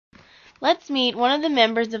Let's meet one of the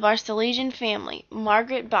members of our Salesian family,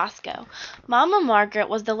 Margaret Bosco. Mama Margaret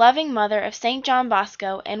was the loving mother of St. John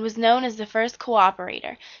Bosco and was known as the first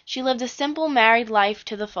cooperator. She lived a simple married life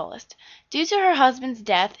to the fullest. Due to her husband's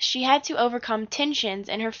death, she had to overcome tensions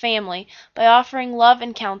in her family by offering love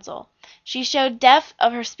and counsel. She showed depth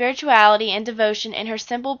of her spirituality and devotion in her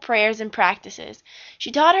simple prayers and practices.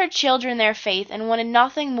 She taught her children their faith and wanted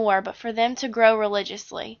nothing more but for them to grow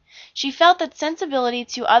religiously. She felt that sensibility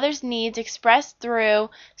to others' needs expressed through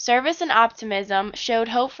service and optimism showed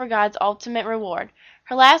hope for God's ultimate reward.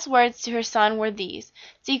 Her last words to her son were these: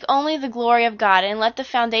 "Seek only the glory of God, and let the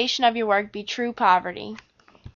foundation of your work be true poverty."